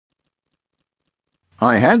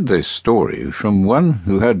I had this story from one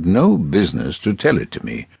who had no business to tell it to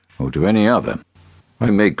me, or to any other. I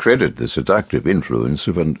may credit the seductive influence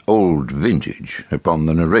of an old vintage upon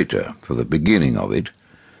the narrator for the beginning of it,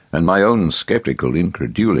 and my own sceptical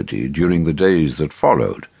incredulity during the days that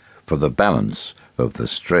followed for the balance of the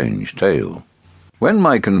strange tale. When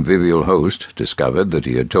my convivial host discovered that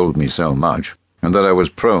he had told me so much, and that I was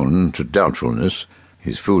prone to doubtfulness,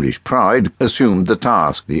 his foolish pride assumed the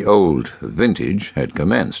task the old vintage had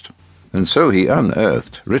commenced, and so he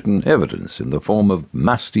unearthed written evidence in the form of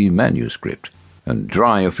musty manuscript and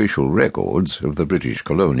dry official records of the British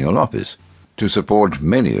Colonial Office to support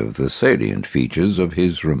many of the salient features of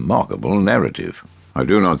his remarkable narrative. I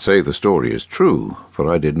do not say the story is true,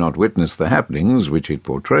 for I did not witness the happenings which it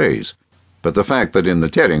portrays, but the fact that in the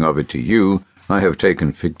telling of it to you I have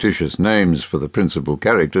taken fictitious names for the principal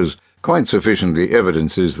characters quite sufficiently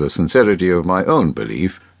evidences the sincerity of my own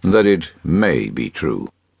belief that it may be true.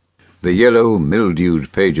 The yellow,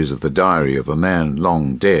 mildewed pages of the diary of a man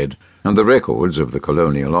long dead and the records of the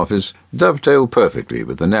Colonial Office dovetail perfectly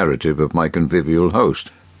with the narrative of my convivial host,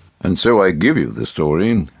 and so I give you the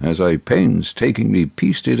story as I painstakingly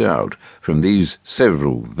pieced it out from these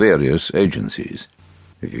several various agencies.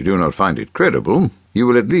 If you do not find it credible, you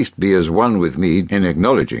will at least be as one with me in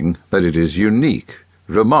acknowledging that it is unique,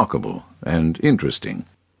 remarkable, and interesting.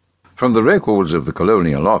 From the records of the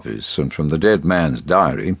Colonial Office and from the dead man's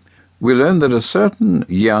diary, we learn that a certain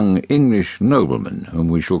young English nobleman, whom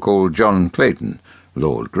we shall call John Clayton,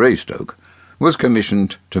 Lord Greystoke, was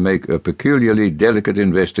commissioned to make a peculiarly delicate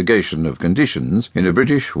investigation of conditions in a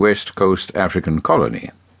British West Coast African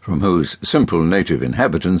colony, from whose simple native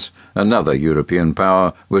inhabitants another European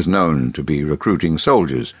power was known to be recruiting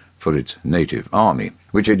soldiers for its native army,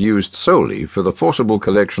 which had used solely for the forcible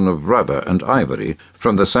collection of rubber and ivory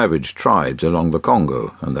from the savage tribes along the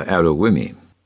Congo and the Aruwimi.